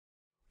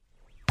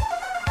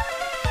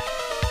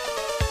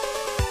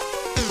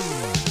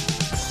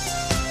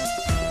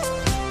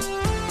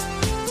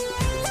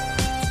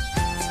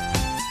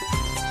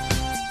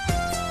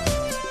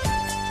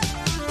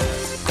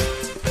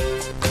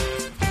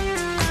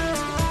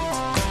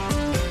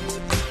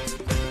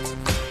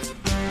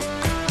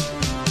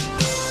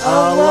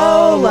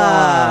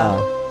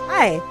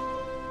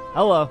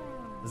Hello.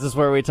 Is this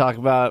where we talk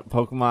about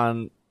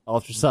Pokemon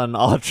Ultra Sun,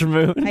 Ultra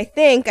Moon? I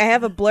think I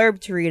have a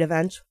blurb to read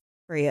eventually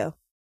for you.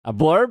 A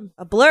blurb?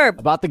 A blurb.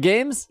 About the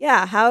games?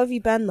 Yeah, how have you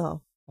been,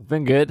 though? I've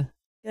been good.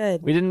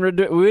 Good. We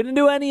didn't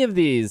do any of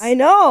these. I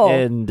know.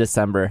 In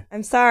December.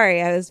 I'm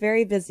sorry. I was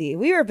very busy.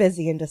 We were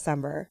busy in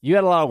December. You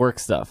had a lot of work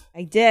stuff.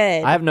 I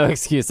did. I have no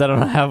excuse. I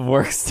don't have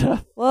work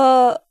stuff.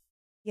 Well,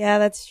 yeah,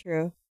 that's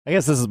true. I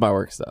guess this is my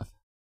work stuff.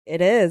 It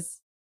is.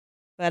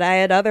 But I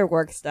had other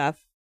work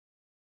stuff.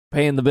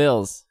 Paying the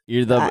bills.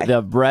 You're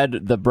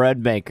the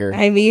bread maker.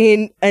 I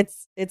mean,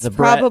 it's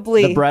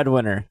probably the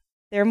breadwinner.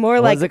 They're more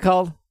what like is it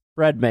called?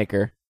 Bread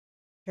maker.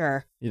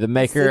 Sure. You're the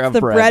maker it's of the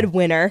bread.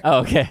 breadwinner. Oh,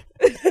 okay.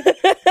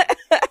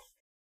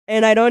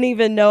 And I don't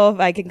even know if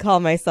I can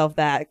call myself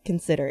that,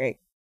 considering.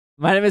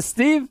 My name is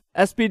Steve,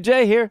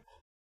 SPJ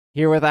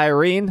here with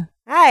Irene.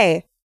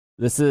 Hi.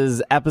 This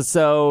is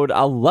episode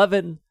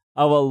 11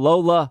 of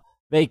Alola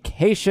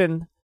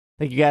Vacation.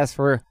 Thank you guys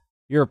for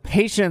your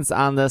patience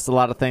on this. A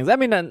lot of things. I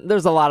mean,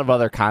 there's a lot of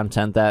other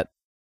content that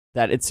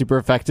It's Super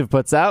Effective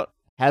puts out,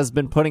 has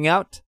been putting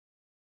out.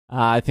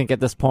 I think at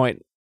this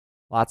point,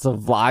 lots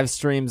of live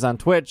streams on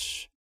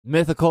Twitch.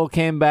 Mythical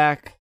came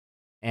back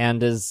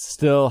and is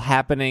still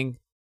happening.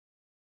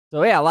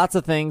 So yeah, lots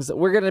of things.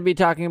 We're going to be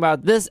talking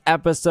about this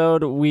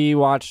episode. We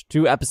watched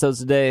 2 episodes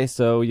today,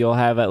 so you'll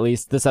have at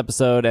least this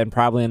episode and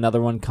probably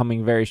another one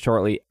coming very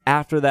shortly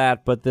after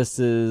that. But this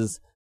is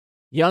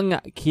Young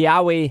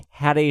Kiawe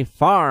Had a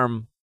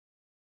Farm,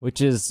 which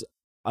is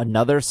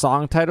another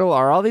song title.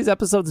 Are all these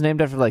episodes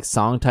named after like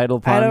song title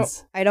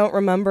puns? I don't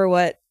remember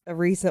what a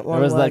recent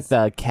one was. There was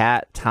like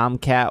the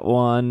Tomcat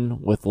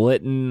one with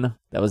Litten.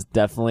 That was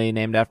definitely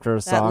named after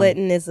a song. That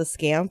Litten is a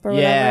scamp or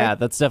whatever? Yeah,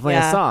 that's definitely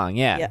a song.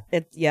 Yeah.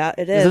 It is.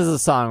 This is a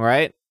song,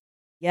 right?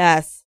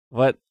 Yes.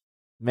 What?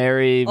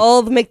 Mary...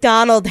 Old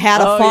MacDonald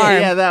had a farm.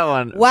 Yeah, that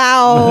one.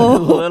 Wow.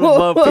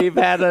 Little Bo Peep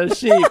had a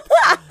sheep.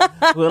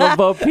 Little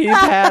Bo Peep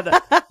had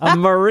a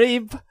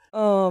Mareep.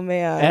 Oh,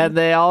 man. And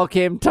they all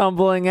came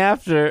tumbling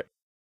after.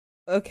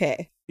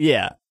 Okay.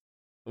 Yeah.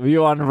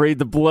 You want to read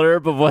the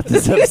blurb of what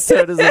this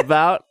episode is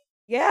about?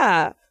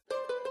 Yeah.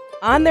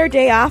 On their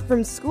day off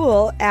from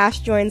school, Ash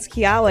joins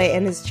Kiawe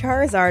and his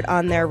Charizard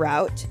on their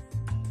route,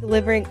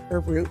 delivering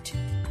Moo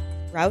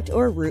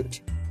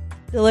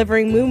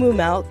Moo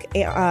milk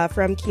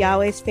from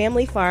Kiawe's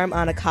family farm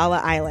on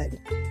Akala Island.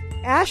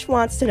 Ash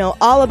wants to know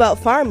all about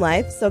farm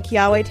life, so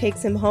Kiawe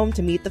takes him home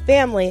to meet the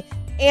family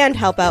and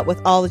help out with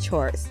all the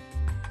chores.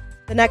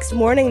 The next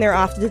morning, they're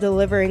off to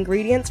deliver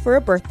ingredients for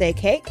a birthday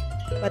cake,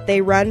 but they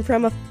run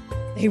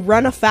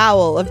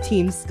afoul of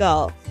Team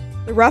Skull.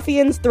 The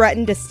ruffians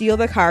threaten to steal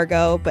the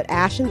cargo, but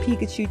Ash and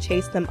Pikachu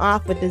chase them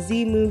off with the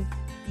Z-move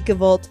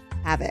Vikavolt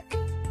Havoc.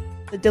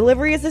 The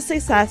delivery is a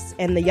success,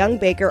 and the young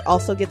baker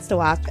also gets to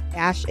watch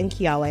Ash and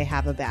Kiawe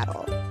have a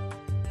battle.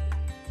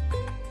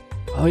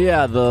 Oh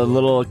yeah, the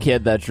little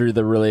kid that drew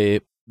the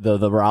Rowlet.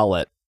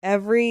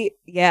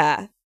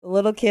 The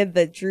little kid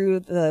that drew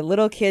the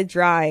little kid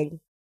drawing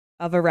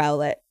of a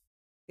Rowlet.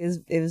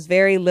 It was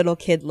very little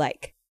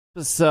kid-like.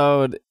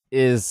 Episode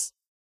is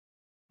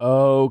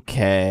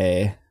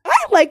okay.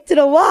 I liked it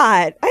a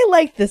lot. I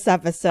liked this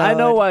episode. I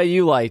know why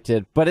you liked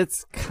it, but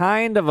it's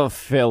kind of a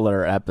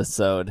filler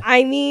episode.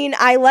 I mean,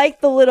 I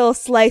like the little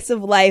slice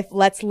of life,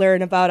 let's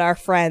learn about our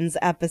friends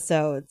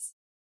episodes.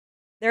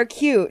 They're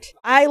cute.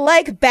 I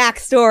like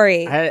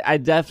backstory. I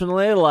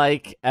definitely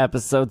like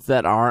episodes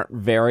that aren't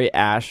very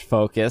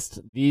Ash-focused.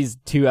 These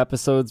 2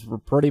 episodes were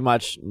pretty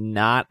much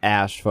not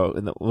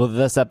Ash-focused. Well,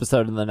 this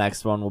episode and the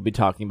next one we'll be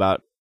talking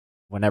about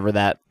whenever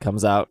that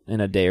comes out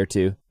in a day or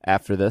 2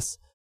 after this.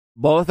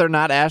 Both are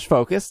not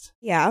Ash-focused.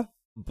 Yeah.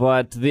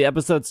 But the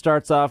episode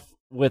starts off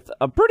with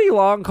a pretty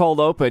long cold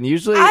open.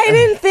 Usually, I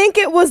didn't think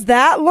it was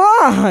that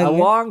long.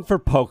 Long for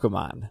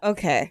Pokemon.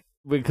 Okay.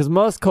 Because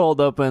most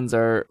cold opens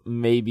are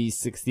maybe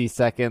 60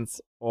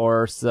 seconds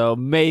or so,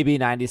 maybe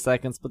 90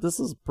 seconds. But this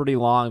is pretty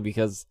long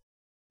because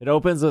it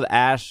opens with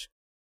Ash.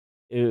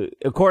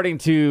 According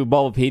to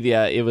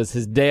Bulbapedia, it was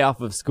his day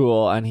off of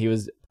school and he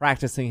was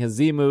practicing his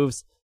Z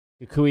moves.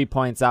 Kukui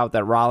points out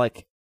that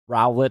Rowlet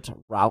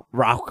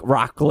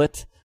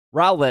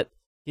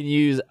can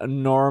use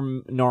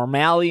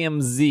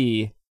Normalium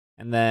Z,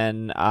 and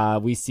then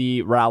we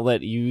see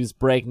Rowlet use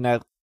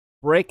Breakneck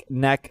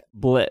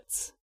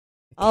Blitz.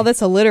 All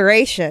this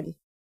alliteration.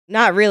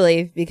 Not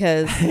really,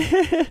 because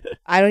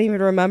I don't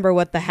even remember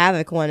what the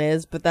Havoc one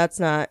is, but that's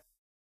not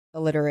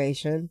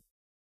alliteration.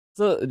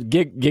 So,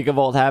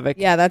 Gigavolt Havoc?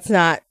 Yeah, that's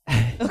not.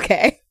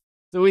 Okay.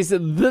 So we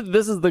said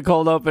this is the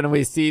cold open, and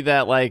we see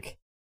that, like,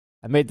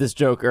 I made this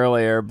joke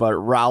earlier, but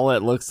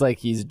Rowlet looks like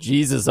he's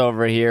Jesus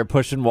over here,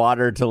 pushing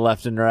water to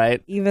left and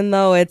right. Even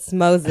though it's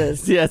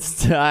Moses.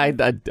 Yes,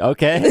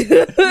 okay.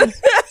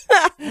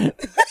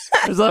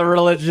 There's a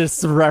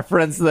religious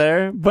reference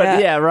there.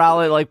 But yeah,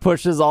 Rowlet, like,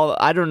 pushes all...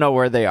 I don't know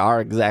where they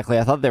are exactly.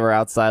 I thought they were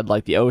outside,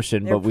 like, the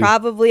ocean. They're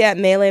probably at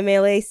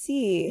Melee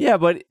Sea. Yeah,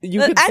 but you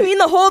can... I mean,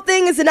 the whole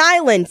thing is an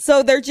island,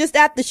 so they're just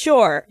at the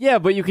shore. Yeah,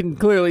 but you can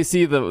clearly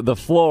see the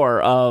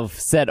floor of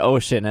said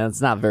ocean, and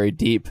it's not very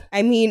deep.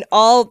 I mean,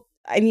 all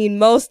I mean,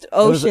 most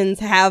oceans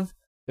have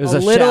It was a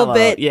little shallow,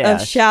 bit yeah.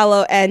 of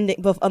shallow ending,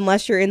 but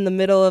unless you're in the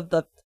middle of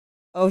the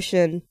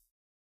ocean,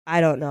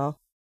 I don't know.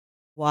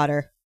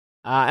 Water.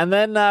 And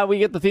then we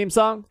get the theme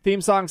song.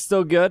 Theme song's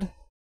still good.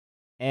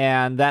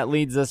 And that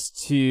leads us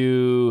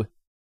to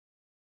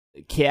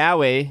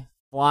Kiawe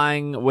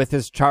flying with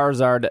his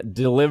Charizard,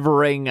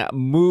 delivering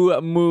Moo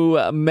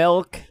Moo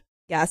milk.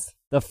 Yes.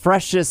 The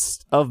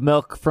freshest of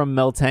milk from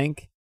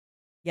Miltank.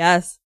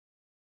 Yes.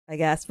 I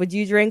guess. Would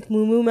you drink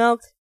Moo Moo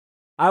milk?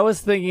 I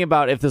was thinking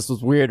about if this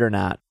was weird or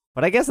not,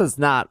 but I guess it's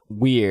not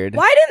weird.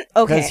 Why didn't...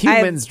 Okay. Because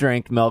humans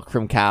drink milk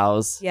from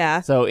cows.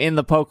 Yeah. So in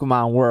the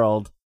Pokemon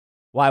world,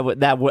 why would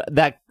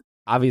that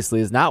obviously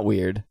is not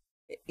weird.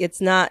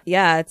 It's not.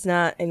 Yeah, it's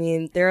not. I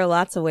mean, there are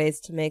lots of ways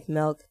to make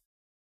milk.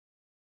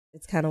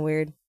 It's kind of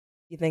weird.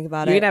 You think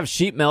about it. You can have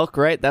sheep milk,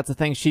 right? That's the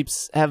thing.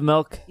 Sheeps have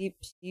milk.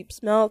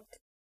 Sheep's milk.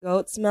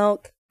 Goat's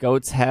milk.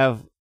 Goats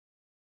have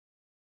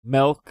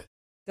milk.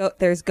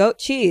 There's goat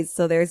cheese,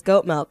 so there's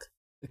goat milk.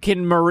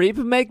 Can Mareep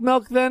make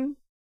milk then?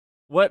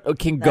 What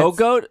can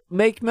Go-Goat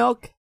make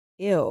milk?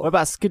 Ew. What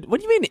about what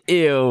do you mean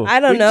ew? I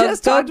don't know. We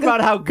just talked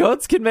about how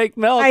goats can make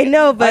milk. I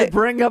know, but I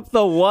bring up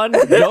the one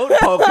goat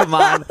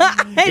Pokemon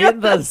in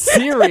the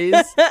series.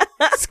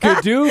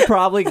 Skidoo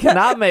probably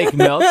cannot make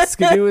milk.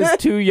 Skidoo is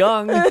too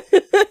young and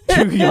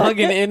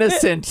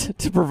innocent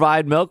to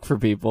provide milk for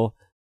people.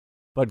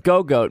 But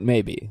Go-Goat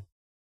maybe.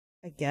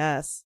 I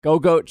guess.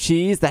 Go-Goat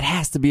cheese, that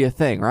has to be a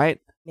thing, right?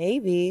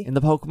 Maybe. In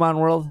the Pokemon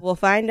world? We'll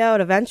find out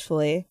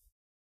eventually.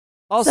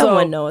 Also,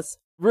 someone knows.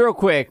 Real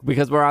quick,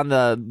 because we're on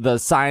the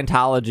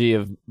Scientology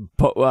of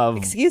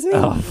Excuse me?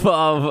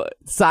 of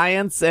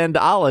science and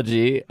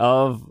ology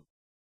of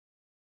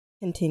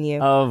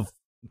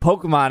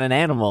Pokemon and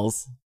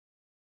animals.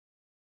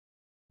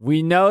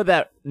 We know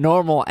that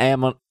normal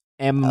oh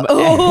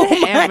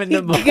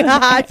my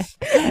gosh!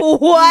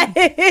 What?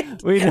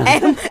 We know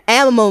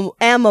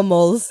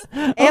animals.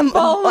 I'm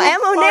falling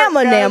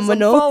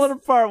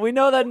apart. We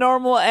know that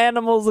normal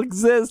animals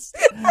exist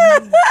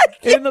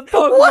in the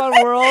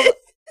Pokemon world.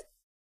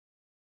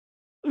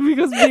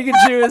 Because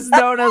Pikachu is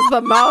known as the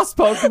mouse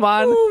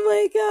Pokemon. Oh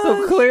my god.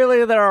 So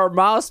clearly there are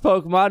mouse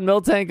Pokemon.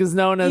 Miltank is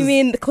known as... You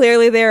mean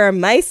clearly there are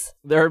mice?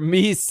 There are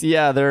Meese.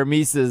 Yeah, there are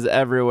Meeses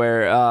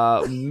everywhere.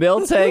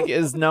 Miltank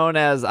is known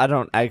as,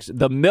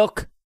 the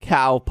milk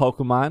cow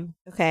Pokemon.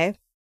 Okay.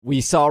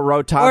 We saw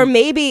Rotom. Or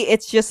maybe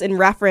it's just in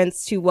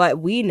reference to what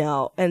we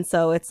know. And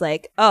so it's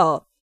like,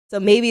 oh,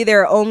 so maybe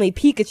there are only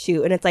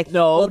Pikachu. And it's like,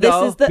 no, this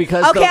is the...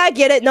 because okay, I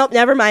get it. Nope,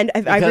 never mind.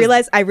 I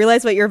realize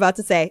what you're about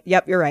to say.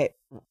 Yep, you're right.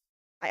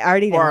 I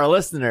already know. For our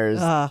listeners,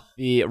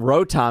 the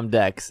Rotom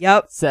Dex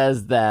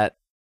says that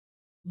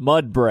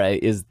Mudbray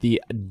is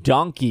the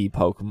donkey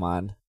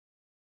Pokemon.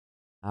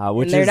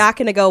 Which and they're not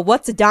going to go,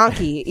 what's a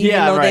donkey? Even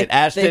yeah, though right.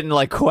 Ash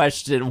didn't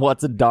question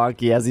what's a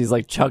donkey as he's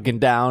chugging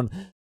down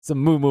some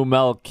Moo Moo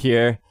milk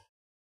here.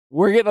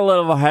 We're getting a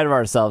little ahead of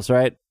ourselves,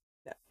 right?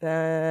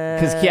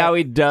 Because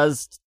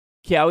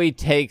Kiawe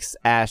takes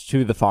Ash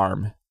to the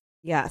farm.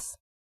 Yes.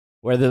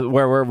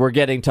 Where we're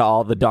getting to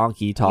all the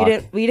donkey talk.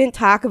 We didn't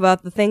talk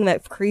about the thing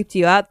that creeped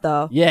you out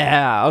though.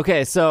 Yeah.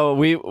 Okay.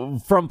 So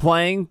from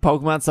playing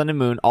Pokemon Sun and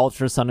Moon,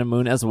 Ultra Sun and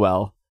Moon as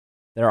well,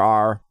 there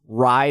are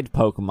ride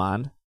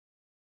Pokemon,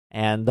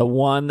 and the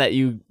one that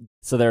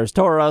so there's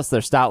Tauros,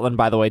 there's Stoutland.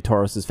 By the way,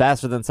 Tauros is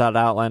faster than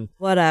Stoutland.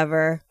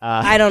 Whatever.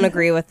 I don't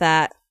agree with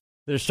that.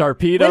 There's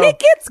Sharpedo. When it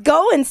gets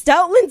going,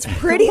 Stoutland's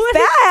pretty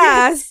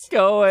fast.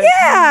 Going.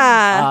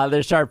 Yeah.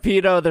 There's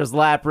Sharpedo, there's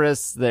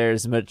Lapras,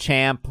 there's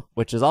Machamp,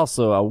 which is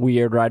also a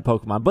weird ride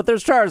Pokemon. But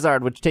there's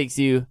Charizard, which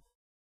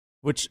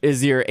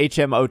is your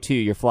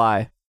HM02, your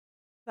fly.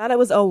 Thought it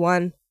was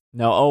 01.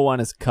 No, 01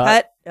 is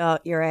cut. Oh,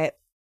 you're right.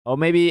 Oh,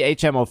 maybe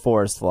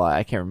HM04 is fly.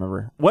 I can't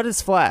remember. What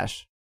is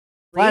Flash?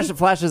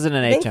 Flash isn't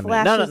an HM.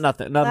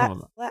 Nothing.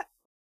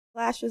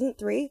 Flash isn't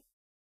 3?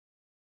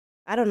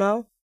 I don't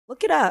know.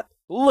 Look it up.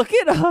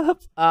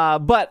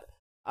 But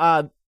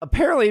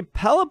apparently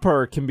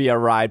Pelipper can be a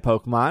ride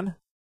Pokemon,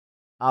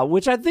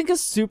 which I think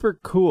is super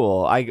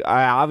cool. I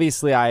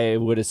obviously I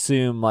would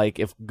assume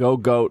if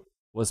Go-Goat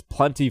was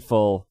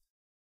plentiful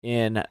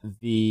in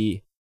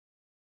the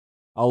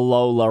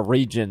Alola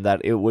region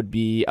that it would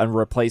be a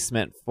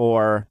replacement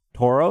for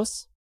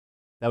Tauros.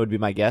 That would be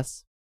my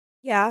guess.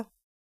 Yeah.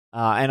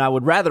 And I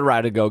would rather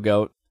ride a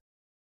Go-Goat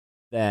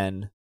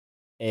than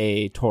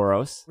a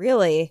Tauros.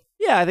 Really?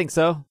 Yeah, I think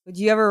so. Would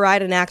you ever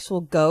ride an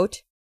actual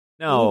goat?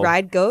 No. You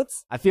ride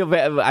goats? I feel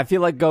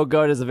like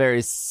Go-Goat is a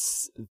very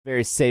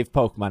very safe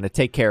Pokemon to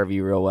take care of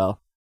you real well.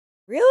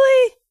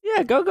 Really?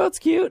 Yeah, Go-Goat's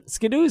cute.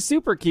 Skidoo is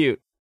super cute.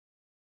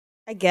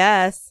 I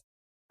guess.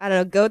 I don't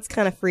know. Goats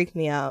kind of freak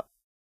me out.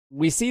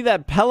 We see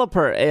that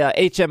Pelipper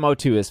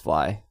HM02 is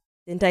fly.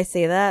 Didn't I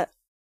say that?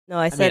 No,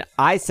 I said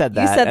that. You said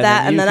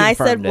that, and then I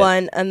said confirmed it.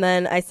 1, and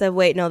then I said,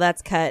 wait, no,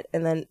 that's cut,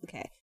 and then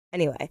okay.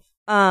 Anyway,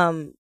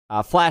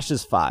 Flash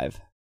is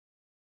 5.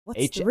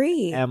 What's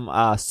 3?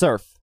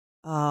 Surf.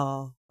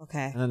 Oh,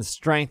 okay. And then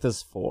Strength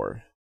is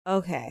 4.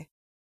 Okay.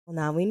 Well,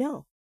 now we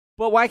know.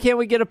 But why can't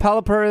we get a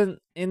Pelipper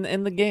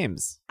in the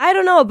games? I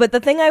don't know, but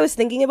the thing I was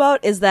thinking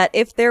about is that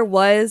if there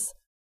was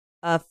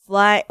a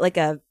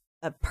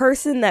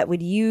person that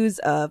would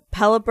use a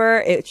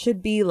Pelipper, it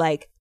should be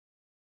like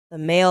the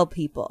male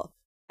people.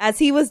 As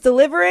he was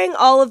delivering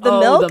all of the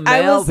milk, the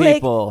male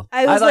people.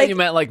 I thought like, you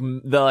meant like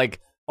the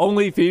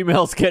only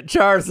females get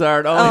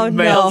Charizard, only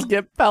males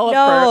get Pelipper.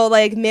 No,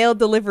 like male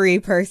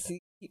delivery people.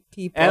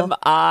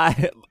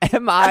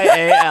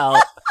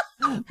 M-I-A-L.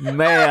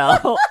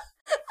 Male.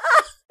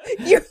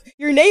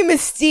 Your name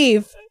is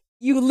Steve.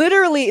 You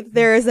literally,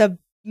 there is a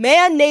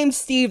man named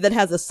Steve that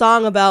has a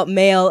song about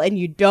male, and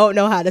you don't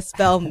know how to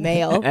spell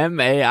male.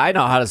 M-A, I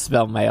know how to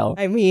spell male.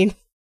 I mean,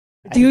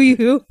 do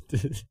you?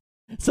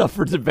 It's up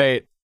for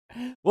debate.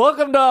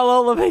 Welcome to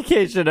Alola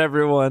Vacation,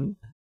 everyone.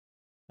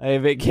 A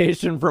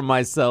vacation from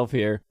myself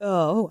here.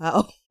 Oh,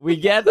 wow. We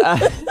get...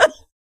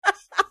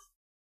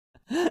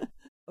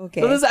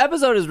 Okay. So this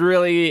episode is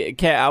really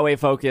Kiawe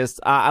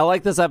focused. I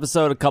like this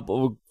episode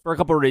for a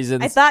couple of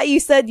reasons. I thought you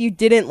said you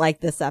didn't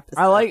like this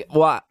episode.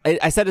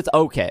 I said it's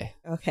okay.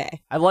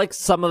 Okay. I like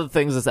some of the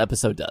things this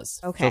episode does.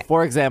 Okay. So,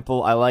 for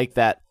example, I like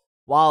that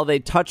while they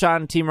touch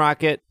on Team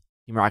Rocket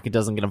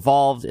doesn't get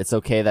involved. It's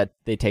okay that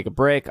they take a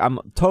break. I'm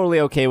totally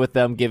okay with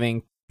them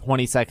giving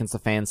 20 seconds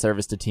of fan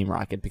service to Team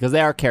Rocket because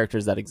they are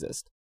characters that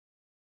exist.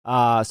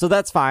 So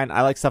that's fine.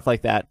 I like stuff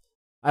like that.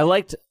 I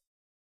liked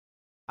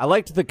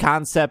the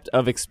concept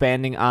of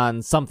expanding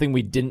on something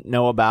we didn't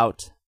know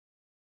about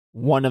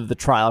one of the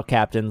trial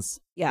captains.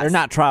 Yes. They're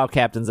not trial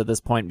captains at this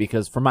point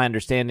because, from my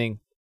understanding,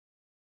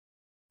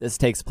 this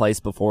takes place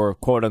before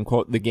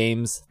quote-unquote the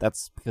games.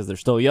 That's because they're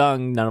still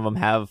young. None of them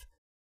have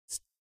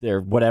their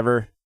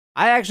whatever.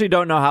 I actually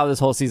don't know how this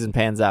whole season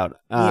pans out.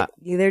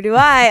 Neither do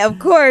I. Of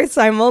course,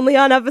 I'm only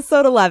on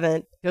episode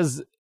 11.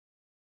 Because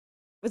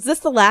was this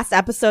the last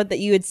episode that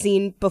you had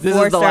seen before this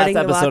is the starting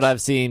last to episode watch?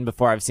 I've seen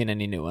before I've seen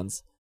any new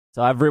ones.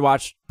 So I've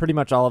rewatched pretty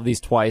much all of these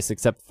twice,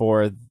 except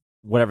for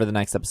whatever the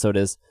next episode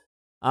is.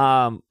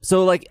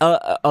 So like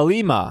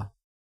Alima,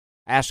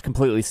 Ash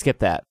completely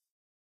skipped that.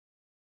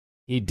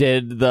 He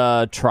did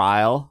the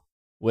trial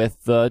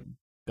with the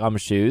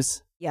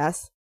gumshoes.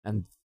 Yes.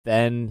 And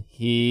then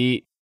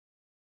he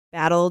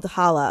battled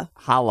Hala,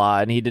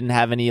 and he didn't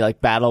have any like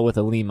battle with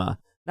Alima.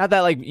 Not that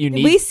like you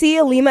need. Did we see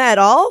Alima at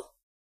all?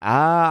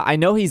 I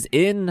know he's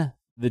in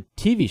the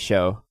TV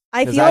show.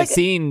 I feel I've like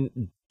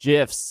seen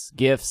GIFs,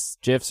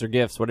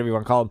 whatever you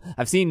want to call them.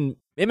 I've seen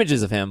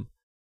images of him.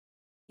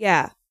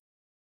 Yeah.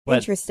 But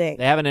interesting.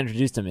 They haven't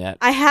introduced him yet.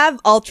 I have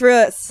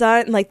Ultra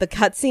Sun, like the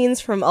cutscenes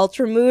from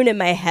Ultra Moon in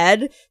my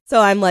head. So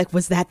I'm like,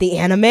 was that the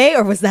anime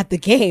or was that the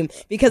game?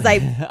 Because we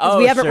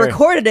haven't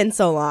recorded in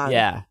so long.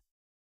 Yeah.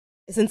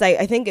 Since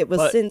I think it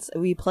was since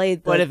we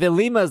played But if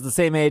Ilima is the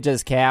same age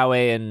as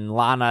Kiawe and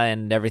Lana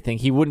and everything,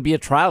 he wouldn't be a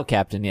trial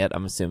captain yet,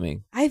 I'm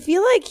assuming. I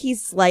feel like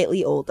he's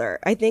slightly older.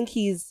 I think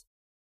he's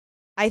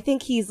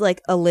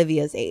like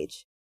Olivia's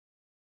age.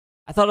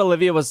 I thought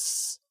Olivia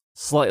was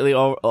slightly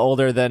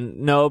older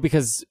than... No,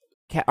 because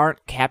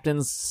aren't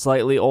captains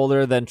slightly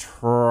older than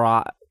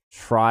trial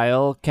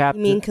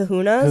captains? You mean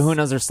Kahunas?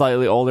 Kahunas are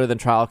slightly older than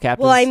trial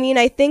captains? Well, I mean,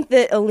 I think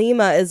that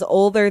Alima is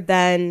older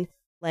than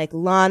like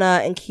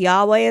Lana and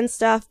Kiawe and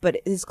stuff, but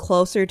is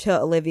closer to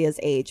Olivia's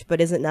age,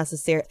 but isn't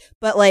necessary.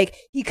 But like,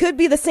 he could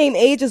be the same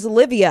age as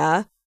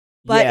Olivia,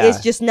 but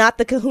is just not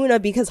the Kahuna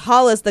because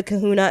Hala's the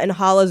Kahuna and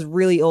Hala's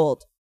really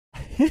old.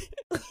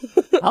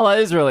 Hala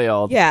is really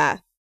old. Yeah.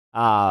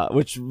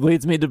 Which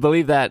leads me to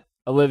believe that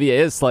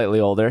Olivia is slightly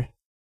older,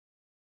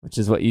 which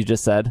is what you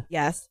just said.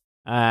 Yes.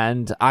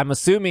 And I'm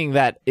assuming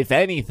that, if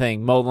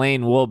anything,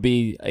 Molayne will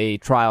be a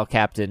trial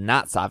captain,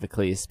 not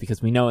Sophocles,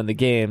 because we know in the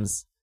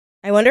games...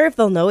 I wonder if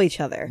they'll know each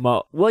other.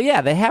 Well,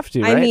 yeah, they have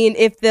to, right? I mean,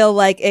 if they'll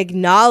like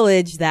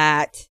acknowledge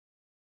that,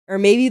 or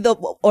maybe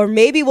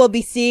we'll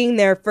be seeing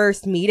their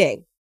first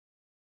meeting.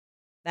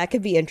 That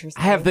could be interesting.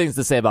 I have things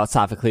to say about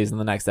Sophocles in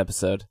the next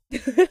episode.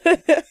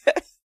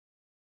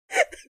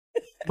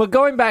 But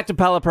going back to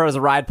Pelipper as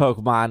a ride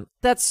Pokemon,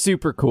 that's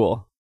super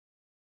cool.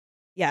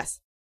 Yes.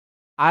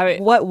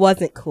 What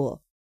wasn't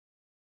cool?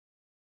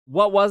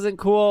 What wasn't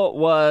cool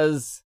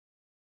was...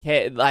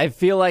 I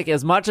feel like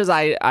as much as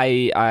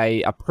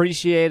I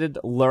appreciated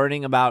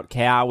learning about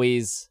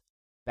Kiawe's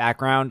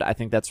background, I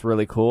think that's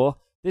really cool.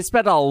 They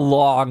spent a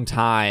long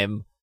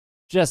time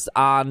just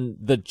on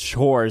the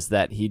chores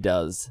that he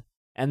does.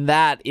 And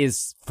that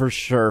is for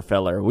sure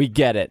filler. We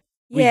get it.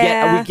 We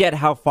get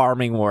how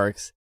farming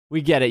works.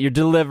 We get it. You're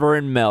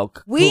delivering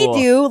milk. We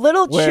do.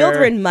 Little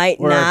children might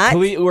not.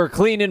 We're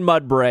cleaning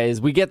mud brays.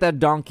 We get that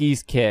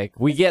donkey's kick.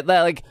 We get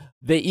that, like...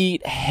 They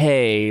eat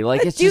hay.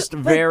 Like, it's just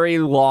very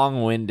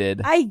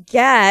long-winded. I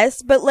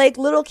guess. But, like,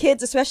 little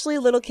kids, especially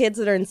little kids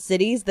that are in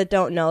cities that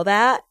don't know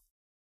that,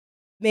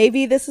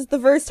 maybe this is the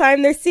first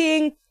time they're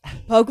seeing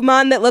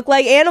Pokemon that look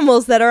like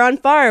animals that are on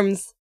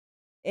farms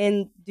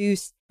and do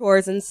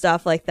chores and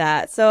stuff like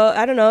that. So,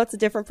 I don't know. It's a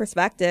different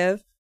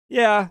perspective.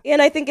 Yeah.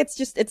 And I think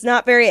it's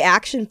not very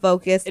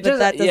action-focused, but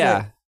that doesn't...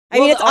 Yeah. I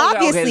mean, it's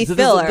obviously so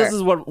filler. This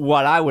is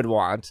what I would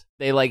want.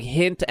 They like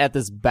hint at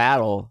this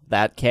battle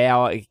that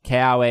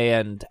Kiawe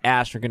and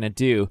Ash are gonna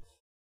do,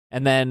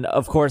 and then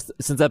of course,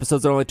 since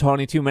episodes are only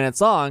 22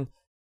 minutes long,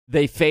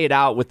 they fade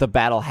out with the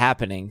battle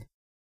happening,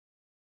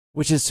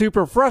 which is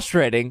super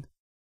frustrating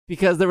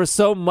because there was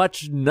so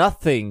much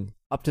nothing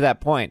up to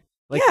that point.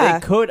 Like Yeah.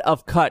 they could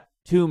have cut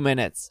 2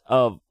 minutes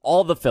of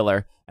all the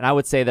filler, and I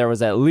would say there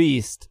was at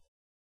least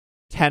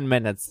 10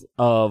 minutes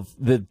of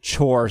the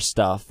chore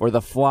stuff or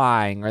the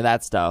flying or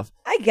that stuff.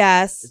 I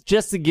guess.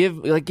 Just to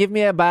give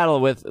me a battle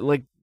with,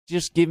 like,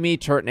 just give me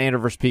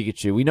Turtonator versus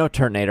Pikachu. We know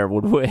Turtonator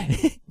would win.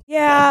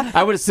 Yeah.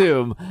 I would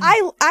assume.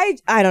 I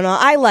don't know.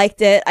 I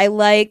liked it. I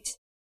really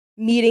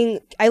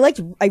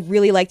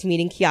liked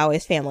meeting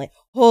Kiawe's family.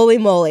 Holy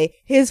moly.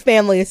 His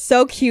family is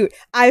so cute.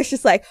 I was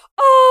just like,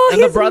 oh,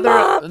 And his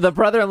mom. the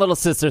brother and little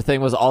sister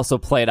thing was also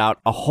played out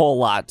a whole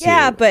lot too.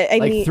 Yeah, but I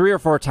like mean, 3 or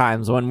 4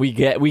 times when we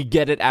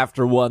get it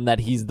after one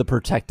that he's the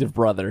protective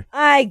brother.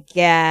 I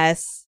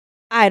guess.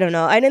 I don't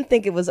know. I didn't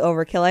think it was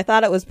overkill. I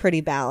thought it was pretty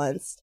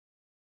balanced.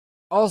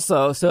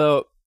 Also,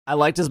 so I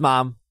liked his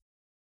mom.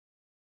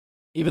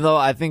 Even though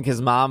I think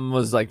his mom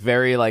was like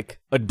very like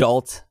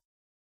adult.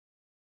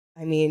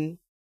 I mean,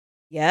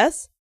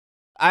 yes.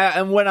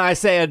 And when I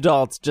say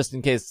adult, just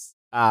in case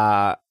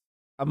I'm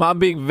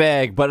being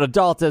vague, but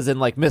adult as in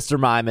like Mr.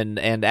 Mime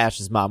and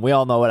Ash's mom. We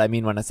all know what I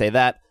mean when I say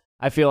that.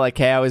 I feel like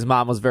Kiawe's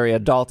mom was very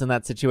adult in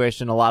that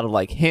situation. A lot of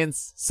like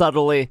hints,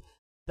 subtly.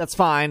 That's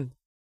fine.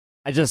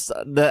 I just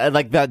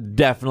that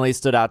definitely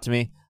stood out to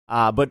me.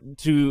 But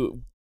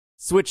to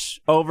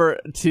switch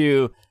over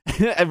to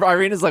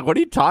Irina's like, what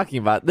are you talking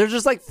about? There's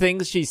just like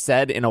things she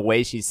said in a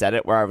way she said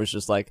it where I was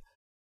just like,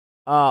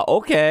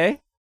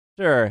 okay,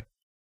 sure.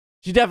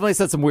 She definitely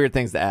said some weird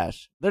things to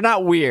Ash. They're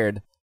not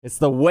weird. It's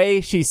the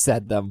way she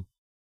said them.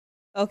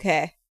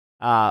 Okay.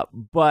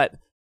 But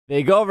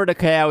they go over to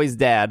Kiawe's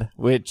dad,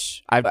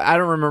 which I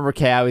don't remember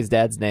Kiawe's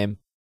dad's name.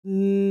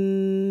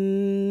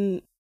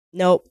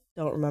 Nope.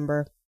 Don't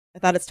remember. I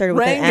thought it started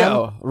with an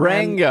M.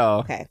 Rango.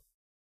 Okay.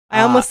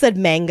 I almost said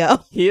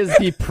mango. He is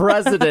the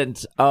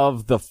president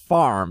of the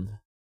farm.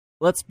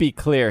 Let's be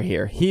clear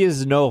here. He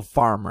is no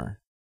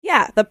farmer.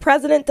 Yeah, the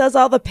president does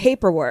all the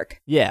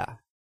paperwork. Yeah.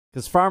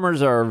 Because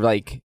farmers are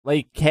like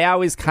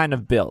Kiawe's kind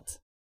of built.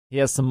 He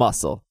has some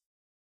muscle.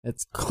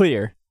 It's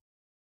clear.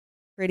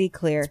 Pretty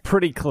clear. It's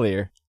pretty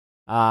clear.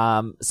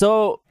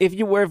 So if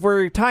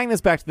we're tying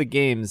this back to the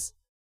games,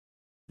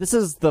 this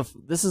is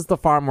the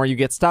farm where you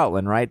get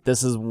Stoutland, right?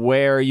 This is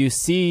where you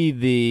see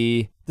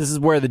this is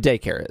where the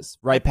daycare is,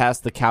 right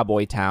past the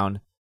cowboy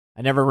town.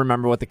 I never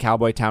remember what the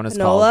cowboy town is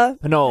called.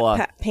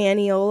 Panola.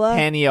 Paniola.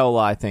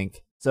 Paniola, I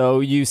think.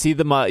 So you see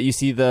the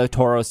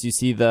Tauros, you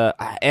see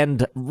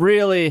and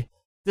really,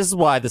 this is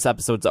why this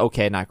episode's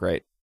okay, not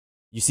great.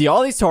 You see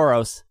all these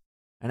Tauros,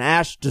 and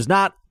Ash does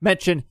not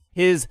mention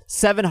his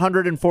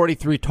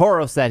 743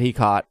 Tauros that he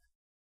caught,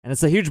 and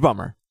it's a huge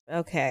bummer.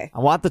 Okay. I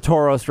want the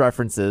Tauros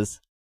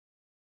references.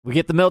 We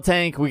get the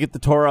Miltank, we get the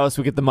Tauros,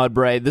 we get the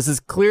Mudbray. This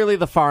is clearly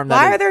the farm that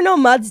Why are there no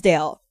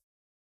Mudsdale?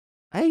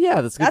 Hey,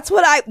 yeah, that's good.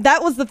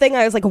 That was the thing.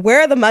 I was like,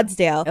 where are the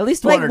Mudsdale? At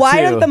least one or two.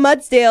 Why aren't the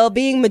Mudsdale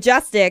being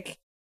majestic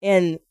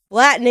and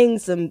flattening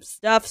some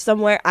stuff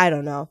somewhere? I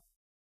don't know.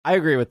 I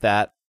agree with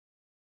that.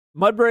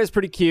 Mudbray is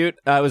pretty cute.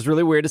 It was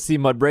really weird to see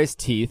Mudbray's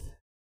teeth.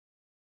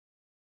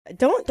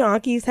 Don't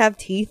donkeys have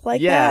teeth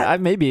like that? Yeah,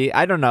 maybe.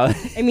 I don't know.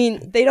 I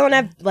mean, they don't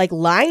have, like,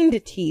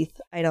 lined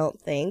teeth, I don't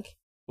think.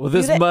 Well,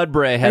 this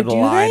Mudbray had do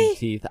lined they?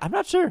 teeth. I'm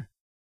not sure.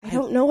 I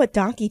don't know what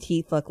donkey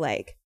teeth look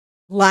like.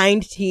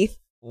 Lined teeth.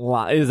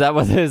 Is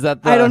that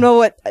I don't know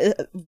what...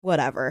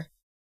 whatever.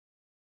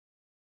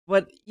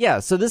 But, yeah,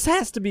 so this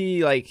has to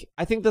be, like...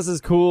 I think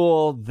it's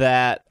cool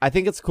that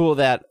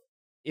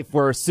if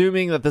we're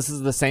assuming that this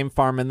is the same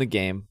farm in the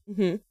game,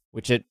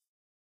 which it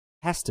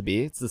has to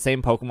be. It's the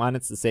same Pokemon.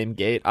 It's the same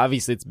gate.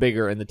 Obviously, it's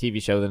bigger in the TV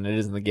show than it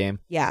is in the game.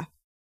 Yeah.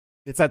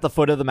 It's at the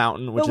foot of the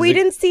mountain. But we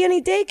didn't see any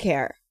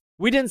daycare.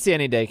 We didn't see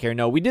any daycare.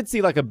 No, we did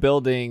see like a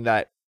building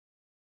that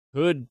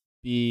could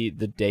be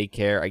the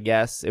daycare, I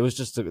guess. It was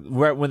just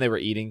when they were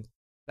eating.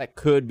 That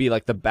could be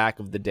like the back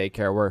of the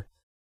daycare.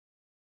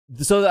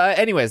 So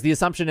anyways, the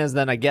assumption is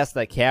then I guess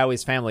that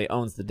Kiawe's family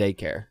owns the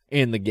daycare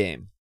in the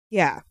game.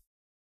 Yeah.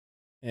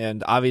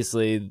 And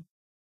obviously,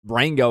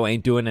 Rango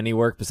ain't doing any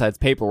work besides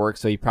paperwork,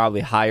 so he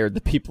probably hired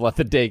the people at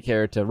the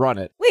daycare to run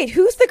it. Wait,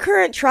 who's the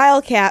current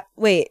trial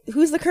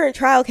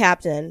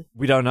captain?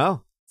 We don't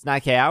know. It's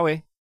not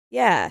Kiawe.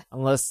 Yeah.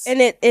 Unless... And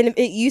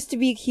it used to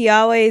be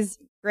Kiawe's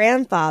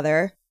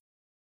grandfather.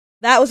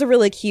 That was a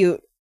really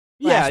cute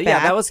flashback. Yeah,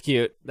 that was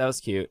cute.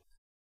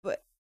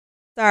 But,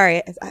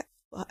 sorry,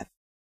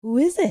 who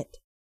is it?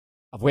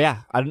 Well,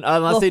 yeah,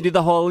 unless they do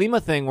the whole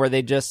Lima thing where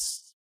they just...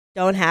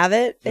 Don't have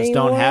it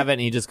anymore? Don't have it,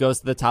 and he just goes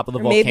to the top of the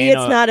or volcano. Maybe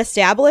it's not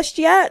established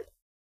yet?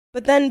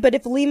 But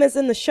if Lima's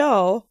in the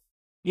show...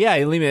 Yeah,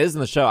 Lima is in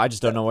the show, I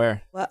just don't know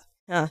where.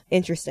 Well,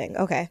 interesting,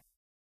 okay.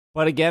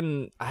 But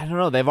again, I don't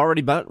know, they've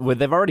already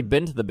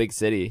been to the big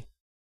city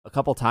a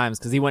couple times,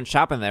 because he went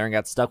shopping there and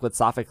got stuck with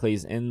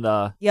Sophocles in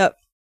the... Yep.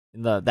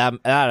 that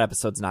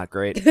episode's not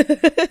great.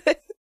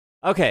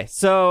 Okay,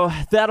 so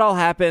that all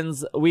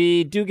happens.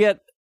 They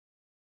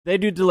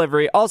do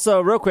delivery.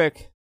 Also, real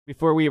quick,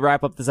 before we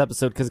wrap up this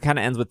episode, because it kind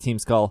of ends with Team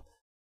Skull,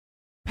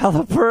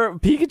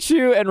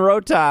 Pikachu and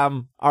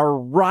Rotom are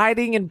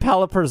riding in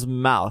Pelipper's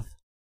mouth.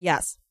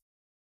 Yes.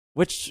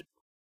 Which...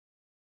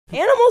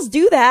 Animals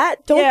do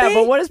that, don't they? Yeah,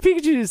 but what is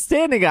Pikachu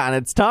standing on?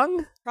 Its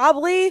tongue?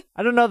 Probably.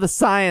 I don't know the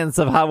science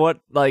of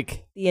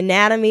the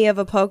anatomy of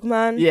a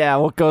Pokemon. Yeah,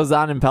 what goes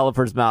on in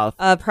Pelipper's mouth?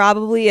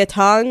 Probably a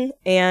tongue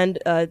and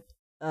a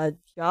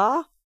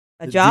jaw.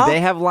 A jaw. Do they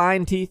have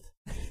line teeth?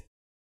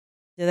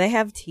 Do they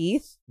have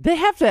teeth? They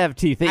have to have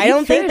teeth. I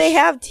don't think they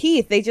have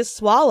teeth. They just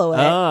swallow it.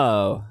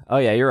 Oh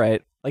yeah, you're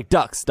right. Like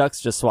ducks.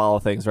 Ducks just swallow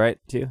things, right?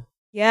 Too.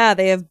 Yeah,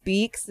 they have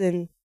beaks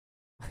and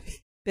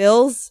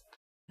bills,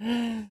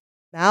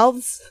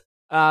 mouths.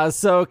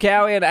 So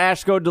Kiawe and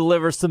Ash go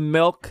deliver some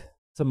milk,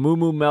 some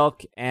moo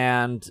milk,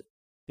 and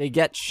they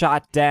get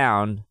shot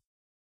down.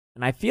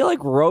 And I feel like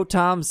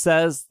Rotom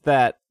says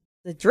that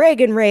the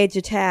Dragon Rage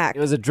attack. It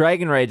was a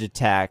Dragon Rage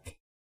attack.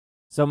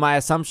 So my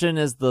assumption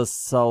is the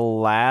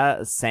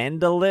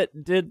Salandit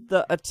did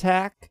the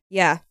attack?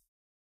 Yeah.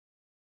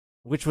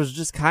 Which was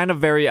just kind of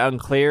very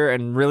unclear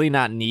and really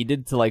not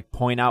needed to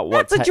point out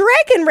what... That's a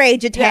Dragon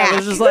Rage attack! Yeah, it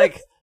was just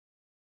like...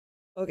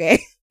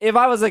 Okay. If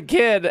I was a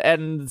kid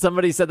and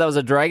somebody said that was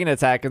a dragon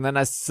attack and then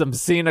I'm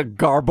seeing a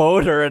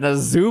Garbodor and a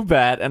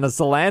Zubat and a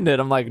Salandit,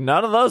 I'm like,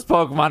 none of those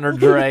Pokemon are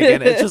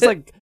dragon. It's just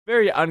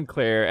very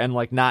unclear and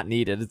not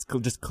needed. It's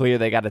just clear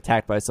they got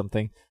attacked by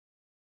something.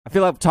 I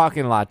feel like I'm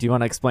talking a lot. Do you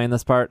want to explain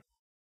this part?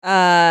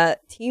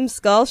 Team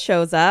Skull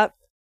shows up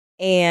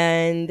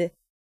and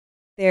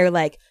they're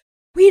like,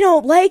 we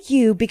don't like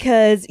you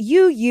because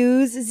you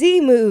use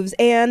Z moves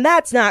and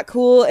that's not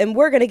cool and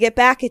we're going to get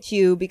back at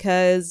you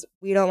because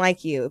we don't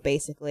like you,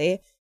 basically.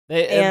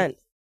 Go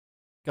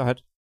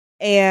ahead.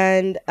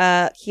 And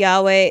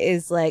Kiawe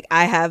is like,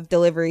 I have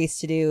deliveries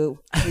to do.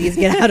 Please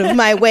get out of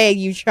my way,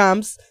 you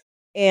chumps.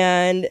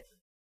 And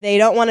they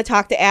don't want to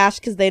talk to Ash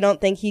because they don't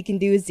think he can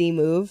do a Z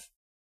move.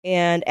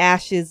 And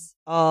Ash is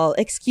all,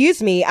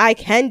 excuse me, I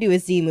can do a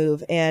Z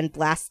move, and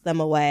blasts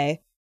them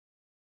away.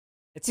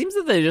 It seems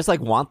that they just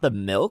want the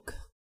milk.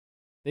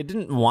 They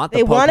didn't want the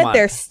They Pokemon. wanted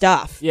their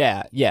stuff.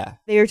 Yeah.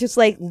 They were just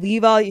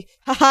leave all,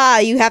 haha,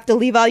 you have to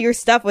leave all your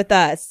stuff with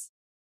us.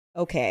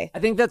 Okay. I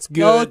think that's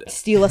good. Go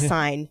steal a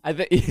sign. I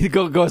think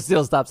go steal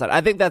a stop sign.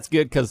 I think that's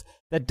good because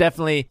that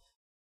definitely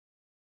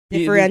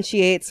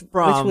differentiates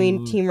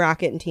between Team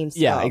Rocket and Team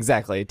Skull. Yeah,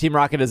 exactly. Team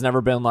Rocket has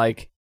never been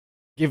like,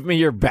 give me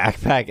your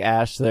backpack,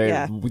 Ash.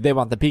 They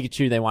want the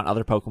Pikachu. They want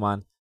other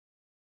Pokemon.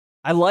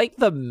 I like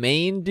the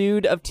main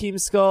dude of Team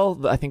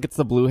Skull. I think it's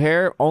the blue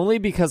hair, only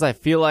because I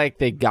feel like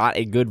they got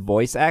a good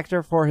voice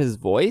actor for his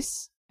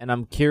voice. And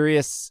I'm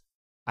curious.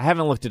 I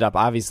haven't looked it up.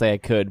 Obviously, I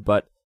could,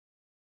 but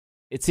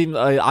it seems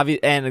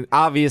and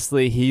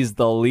obviously he's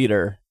the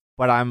leader.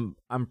 But I'm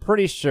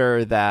pretty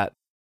sure that,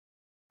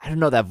 I don't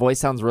know, that voice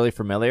sounds really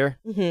familiar.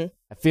 Mm-hmm.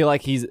 I feel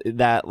like he's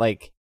that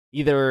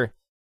either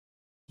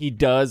he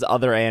does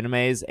other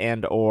animes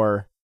and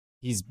or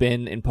he's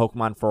been in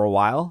Pokemon for a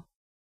while,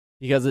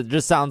 because it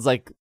just sounds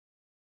like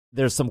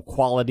there's some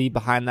quality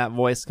behind that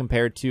voice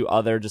compared to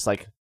other just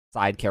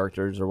side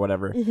characters or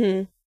whatever.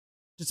 Mm-hmm.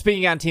 Just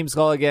speaking on Team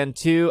Skull again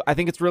too, I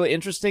think it's really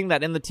interesting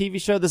that in the TV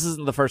show, this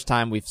isn't the first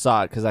time we've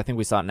saw it, because I think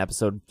we saw it in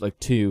episode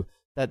 2,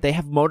 that they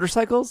have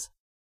motorcycles.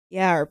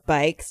 Yeah, or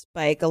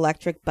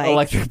electric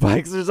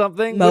bikes or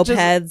something. Mopeds. Which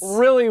is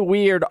really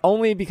weird,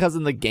 only because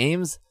in the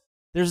games,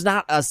 there's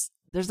not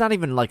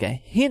even a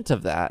hint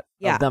of that,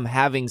 of them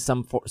having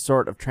some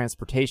sort of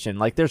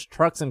transportation. There's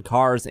trucks and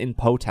cars in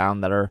Po Town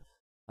that are,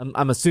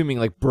 I'm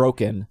assuming,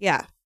 broken.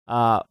 Yeah.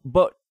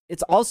 But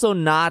it's also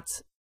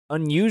not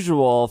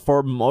unusual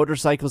for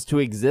motorcycles to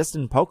exist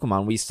in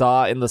Pokemon. We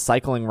saw in the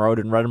cycling road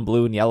in Red and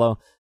Blue and Yellow,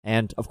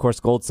 and of course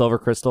Gold, Silver,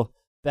 Crystal,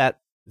 that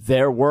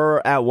there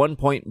were at one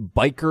point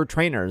biker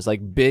trainers,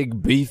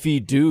 big beefy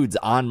dudes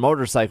on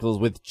motorcycles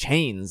with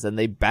chains, and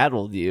they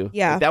battled you.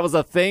 Yeah. That was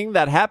a thing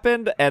that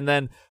happened, and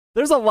then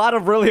there's a lot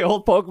of really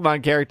old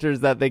Pokemon characters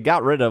that they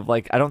got rid of.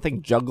 I don't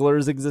think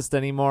jugglers exist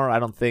anymore. I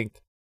don't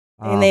think.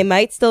 And they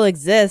might still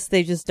exist.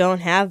 They just don't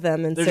have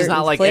them in certain places.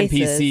 They're just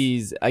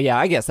not NPCs. Yeah,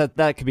 I guess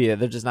that could be it.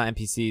 They're just not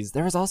NPCs.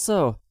 There was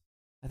also,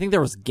 I think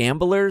there was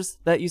Gamblers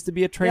that used to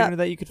be a trainer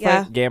that you could fight.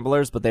 Yeah.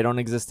 Gamblers, but they don't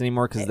exist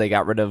anymore because they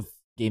got rid of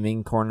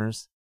gaming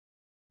corners.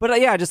 But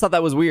yeah, I just thought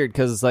that was weird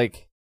because there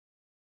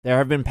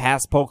have been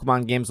past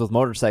Pokemon games with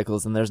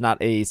motorcycles, and there's not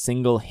a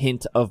single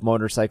hint of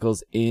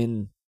motorcycles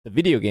in the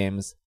video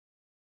games.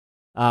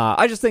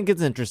 I just think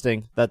it's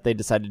interesting that they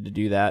decided to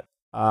do that.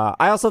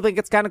 I also think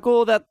it's kind of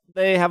cool that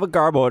they have a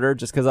Garbodor,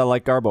 just because I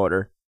like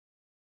Garbodor.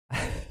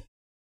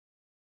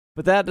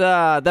 But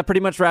that pretty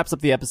much wraps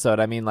up the episode.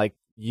 I mean,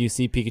 you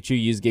see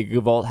Pikachu use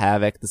Gigavolt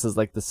Havoc. This is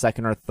the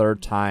second or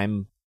third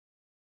time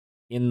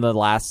in the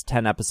last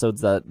 10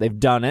 episodes that they've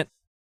done it.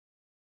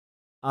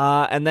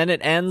 And then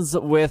it ends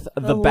with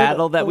the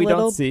battle that we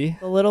don't see.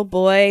 The little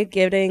boy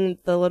giving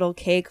the little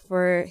cake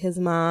for his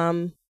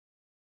mom.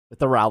 With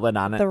the Rowlet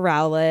on it. The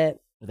Rowlet.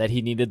 that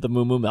he needed the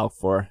moo moo milk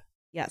for.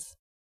 Yes.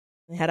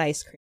 They had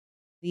ice cream.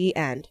 The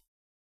end.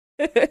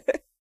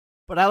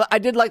 But I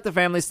did like the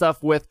family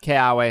stuff with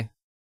Kiawe.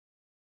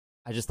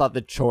 I just thought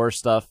the chore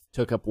stuff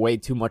took up way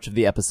too much of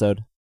the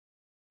episode.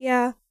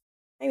 Yeah.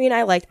 I mean,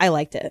 I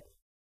liked it.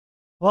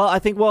 Well, I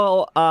think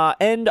we'll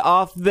end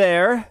off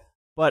there.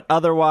 But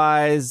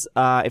otherwise,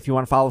 if you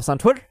want to follow us on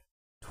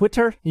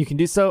Twitter, you can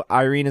do so.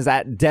 Irene is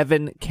at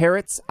Devin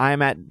Carrots.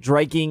 I'm at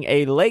Draking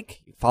a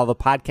Lake. Follow the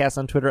podcast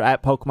on Twitter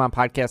at Pokemon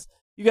Podcast.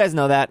 You guys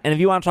know that. And if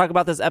you want to talk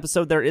about this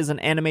episode, there is an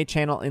anime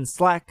channel in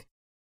Slack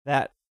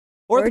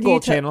or the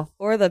Gold channel.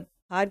 Or the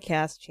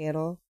podcast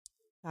channel.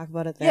 Talk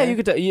about it there. Yeah, you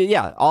could.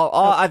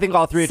 I think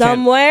all three.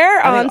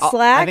 Somewhere on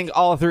Slack. I think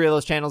all three of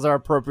those channels are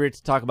appropriate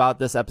to talk about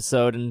this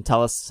episode and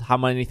tell us how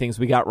many things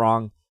we got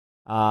wrong.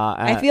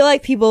 I feel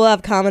like people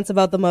have comments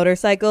about the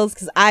motorcycles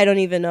because I don't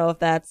even know if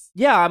that's.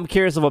 Yeah, I'm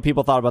curious of what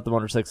people thought about the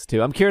motorcycles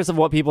too. I'm curious of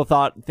what people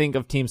think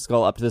of Team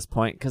Skull up to this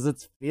point because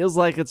it feels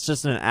like it's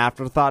just an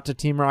afterthought to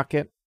Team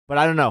Rocket. But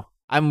I don't know.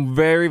 I'm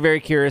very, very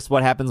curious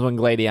what happens when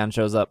Gladion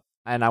shows up,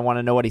 and I want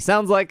to know what he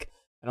sounds like.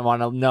 And I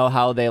want to know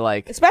how they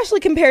like... Especially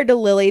compared to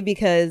Lily,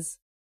 because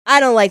I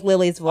don't like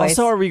Lily's voice.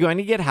 Also, are we going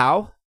to get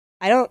How?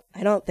 I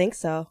don't think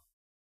so.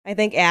 I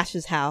think Ash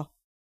is How.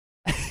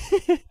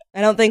 I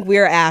don't think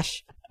we're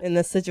Ash in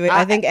this situation.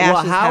 I think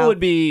Ash is How. How would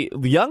be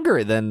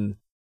younger than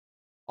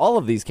all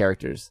of these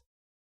characters.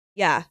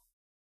 Yeah.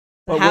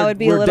 But How would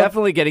be we're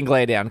definitely getting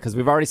Gladion, because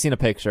we've already seen a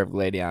picture of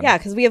Gladion. Yeah,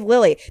 because we have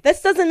Lily.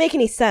 This doesn't make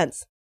any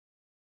sense.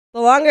 The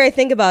longer I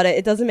think about it,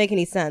 it doesn't make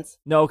any sense.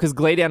 No, because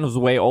Gladion was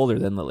way older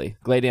than Lily.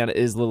 Gladion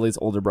is Lily's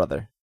older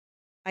brother.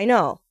 I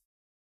know.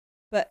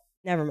 But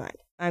never mind.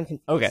 I'm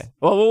confused. Okay.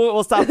 Well,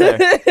 we'll stop there.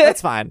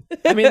 That's fine.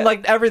 I mean,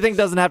 like, everything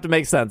doesn't have to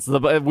make sense.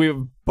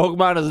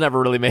 Pokemon has never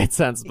really made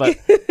sense, but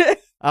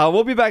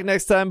we'll be back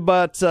next time.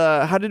 But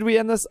how did we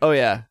end this? Oh,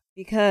 yeah.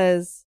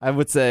 Because... I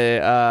would say,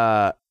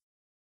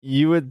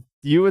 you would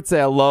say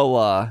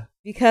Alola.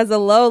 Because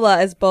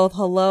Alola is both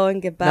hello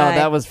and goodbye. No,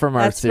 that was from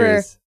our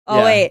series.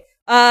 Wait.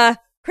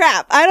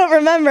 Crap. I don't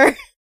remember.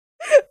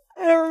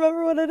 I don't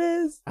remember what it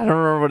is. I don't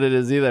remember what it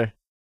is either.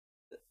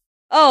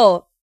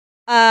 Oh,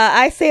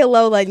 I say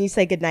Alola and you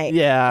say goodnight.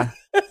 Yeah.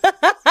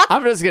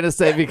 I'm just going to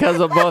say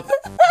because of both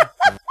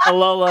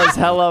Alola's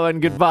hello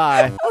and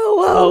goodbye.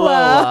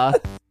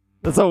 Alola.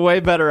 That's a way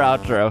better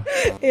outro.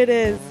 It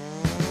is.